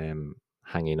worth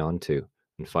hanging on to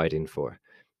and fighting for.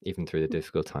 even through the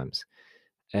difficult times.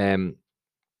 A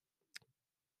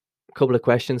couple of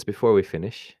questions before we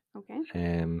finish. Okay.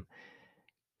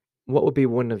 What would be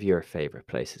one of your favorite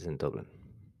places in Dublin?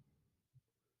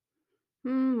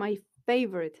 My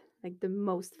favorite, like the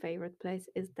most favorite place,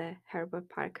 is the Herbert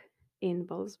Park in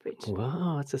Ballsbridge.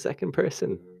 Wow, it's the second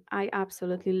person. I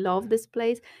absolutely love this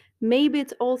place. Maybe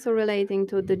it's also relating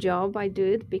to the job I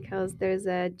did, because there's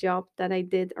a job that I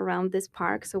did around this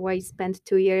park. So I spent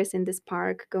 2 years in this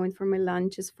park, going for my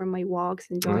lunches, for my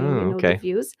walks, enjoying, Oh, the okay.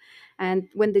 views. And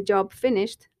when the job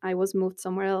finished, I was moved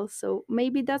somewhere else. So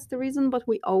maybe that's the reason, but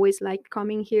we always like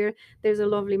coming here. There's a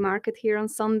lovely market here on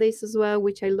Sundays as well,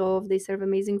 which I love. They serve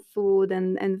amazing food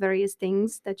and various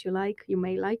things that you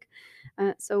may like.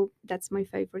 So that's my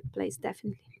favorite place,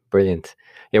 definitely. Brilliant.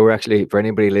 Yeah, we're actually, for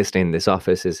anybody listening, this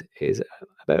office is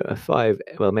about a 5,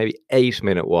 well, maybe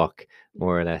 8-minute walk,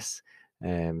 more or less,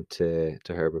 to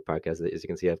Herbert Park. As you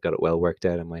can see, I've got it well worked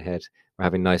out in my head. We're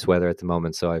having nice weather at the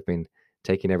moment, so I've been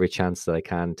taking every chance that I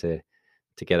can to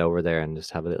get over there and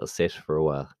just have a little sit for a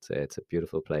while. It's a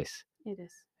beautiful place. It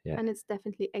is. Yeah. And it's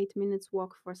definitely 8 minutes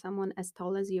walk for someone as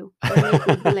tall as you. For me, it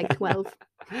would be like 12.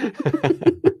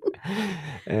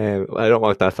 I don't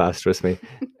walk that fast, trust me.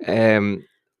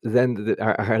 Then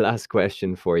our last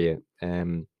question for you.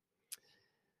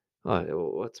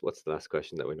 What's the last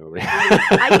question that we normally?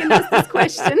 I can ask this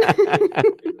question.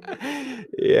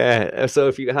 Yeah.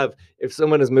 So if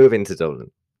someone is moving to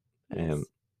Dublin, Yes.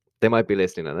 they might be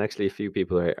listening, and actually a few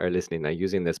people are listening now,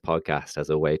 using this podcast as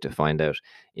a way to find out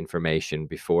information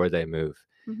before they move.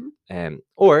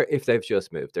 Or if they've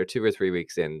just moved, they're 2 or 3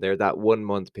 weeks in, they're that 1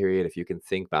 month period. If you can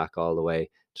think back all the way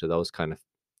to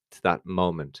that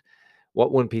moment,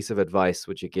 what one piece of advice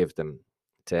would you give them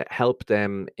to help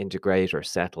them integrate or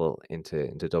settle into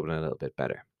Dublin a little bit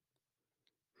better?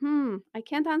 I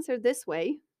can't answer this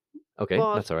way. Okay,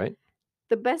 but that's all right.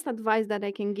 The best advice that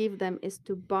I can give them is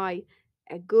to buy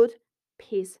a good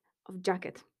piece of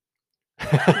jacket.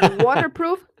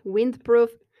 Waterproof, windproof,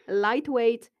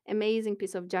 lightweight, amazing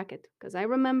piece of jacket. Because I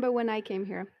remember when I came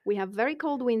here, we have very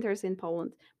cold winters in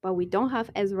Poland, but we don't have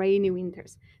as rainy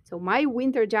winters. So my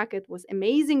winter jacket was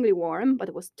amazingly warm, but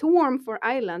it was too warm for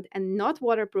Ireland and not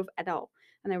waterproof at all.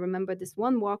 And I remember this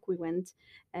one walk we went,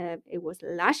 it was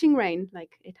lashing rain,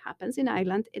 like it happens in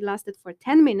Ireland. It lasted for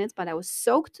 10 minutes, but I was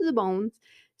soaked to the bones.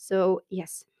 So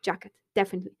yes, jacket,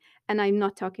 definitely. And I'm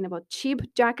not talking about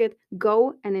cheap jacket.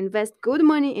 Go and invest good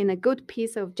money in a good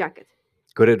piece of jacket.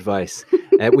 Good advice.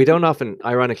 We don't often,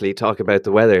 ironically, talk about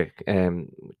the weather,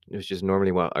 which is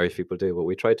normally what Irish people do, but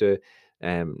we try to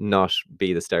not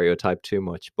be the stereotype too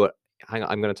much. But hang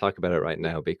on, I'm going to talk about it right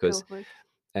now, because Go for it.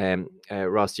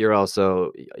 Ross,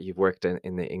 you've worked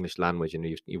in the English language, and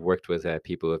you've worked with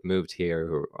people who have moved here,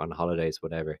 who are on holidays,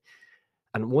 whatever.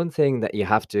 And one thing that you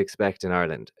have to expect in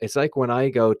Ireland, it's like when I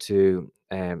go to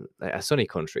a sunny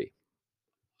country,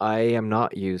 I am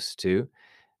not used to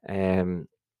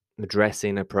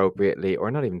dressing appropriately,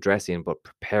 or not even dressing, but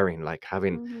preparing, like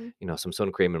having some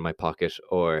sun cream in my pocket.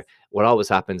 Or what always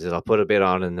happens is I'll put a bit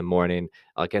on in the morning,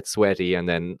 I'll get sweaty, and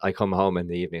then I come home in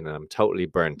the evening and I'm totally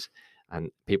burnt, and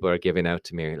people are giving out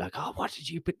to me like, oh, what did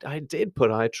you put?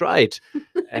 I tried.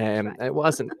 It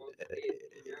wasn't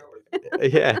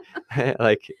yeah,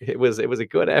 like it was a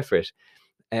good effort.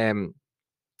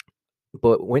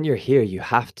 But when you're here, you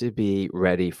have to be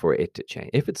ready for it to change.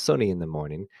 If it's sunny in the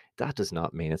morning, that does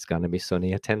not mean it's going to be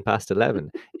sunny at 11:10.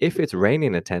 If it's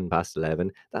raining at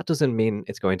 11:10, that doesn't mean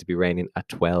it's going to be raining at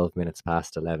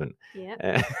 11:12.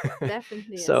 Yeah,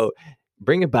 definitely. So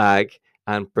bring a bag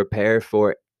and prepare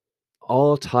for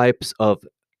all types of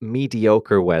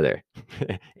mediocre weather.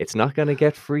 It's not going to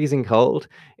get freezing cold.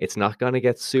 It's not going to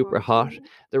get super hot.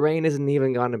 The rain isn't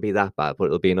even going to be that bad, but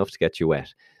it'll be enough to get you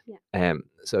wet. Yeah.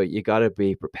 So you got to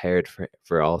be prepared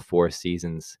for all 4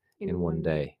 seasons in one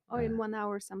day. Or in 1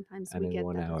 hour sometimes and we in get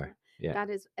 1 that as hour. well. Yeah. That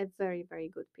is a very, very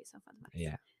good piece of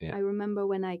advice. Yeah. I remember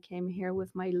when I came here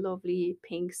with my lovely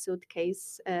pink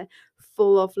suitcase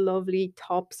full of lovely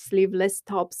tops, sleeveless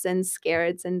tops and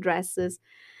skirts and dresses.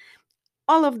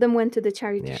 All of them went to the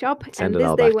charity shop. Send And it this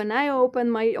all day back. when I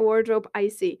open my wardrobe, I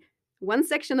see one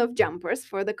section of jumpers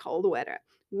for the cold weather,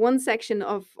 one section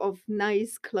of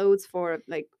nice clothes for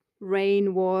like rainy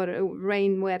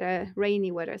weather,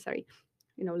 sorry.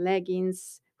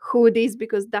 Leggings, hoodies,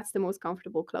 because that's the most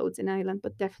comfortable clothes in Ireland,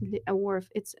 but definitely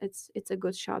it's a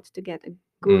good shot to get a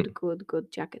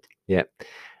good jacket. Yeah.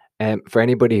 For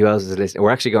anybody who else is listening,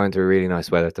 we're actually going through really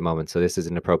nice weather at the moment, so this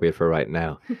isn't appropriate for right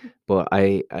now. But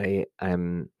I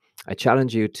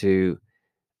challenge you to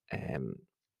a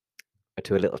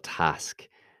little task,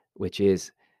 which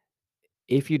is,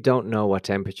 if you don't know what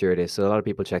temperature it is, so a lot of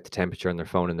people check the temperature on their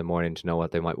phone in the morning to know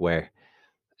what they might wear.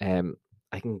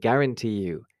 I can guarantee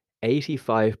you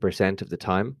 85% of the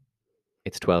time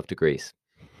it's 12 degrees.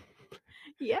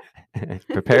 Yeah,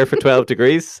 Prepare for 12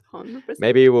 degrees. 100%.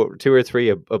 Maybe 2 or 3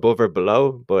 above or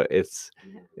below, but it's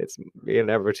Yeah. you're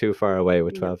never too far away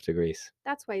with No. 12 degrees.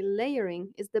 That's why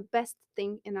layering is the best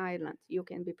thing in Ireland. You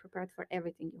can be prepared for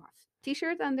everything. You have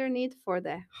t-shirt underneath for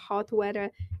the hot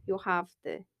weather. You have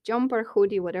the jumper,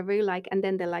 hoodie, whatever you like, and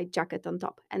then the light jacket on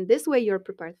top. And this way you're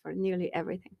prepared for nearly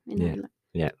everything in Yeah. Ireland.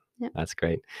 Yeah, Yeah. that's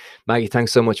great. Maggie,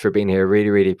 thanks so much for being here.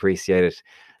 Really, really appreciate it.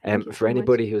 Thank you For so much.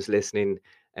 anybody who's listening,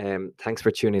 thanks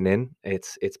for tuning in.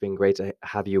 It's been great to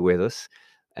have you with us.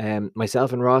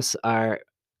 Myself and Ross are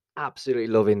absolutely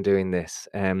loving doing this,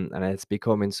 and it's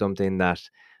becoming something that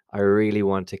I really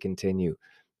want to continue.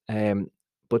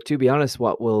 But to be honest,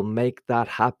 what will make that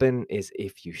happen is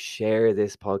if you share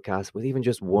this podcast with even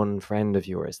just one friend of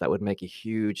yours. That would make a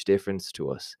huge difference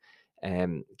to us.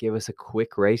 Give us a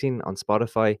quick rating on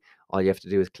Spotify. All you have to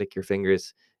do is click your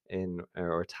fingers in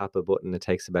or tap a button. It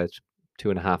takes about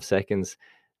 2.5 seconds,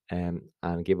 and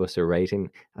give us a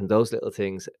rating. And those little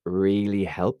things really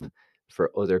help for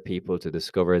other people to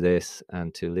discover this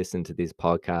and to listen to these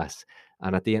podcasts.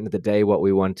 And at the end of the day, what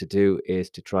we want to do is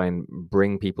to try and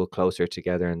bring people closer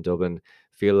together in Dublin,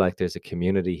 feel like there's a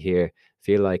community here,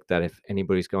 feel like that if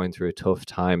anybody's going through a tough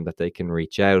time, that they can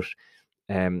reach out.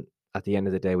 At the end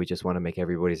of the day, we just want to make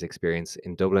everybody's experience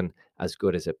in Dublin as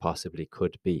good as it possibly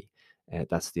could be.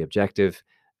 That's the objective.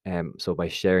 So by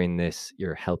sharing this,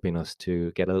 you're helping us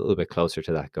to get a little bit closer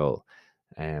to that goal.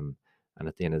 And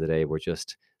at the end of the day, we're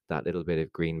just that little bit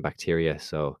of green bacteria.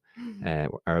 So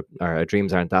our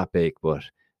dreams aren't that big, but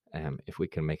if we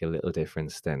can make a little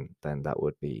difference, then that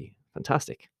would be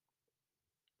fantastic.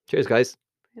 Cheers, guys.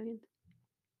 Brilliant.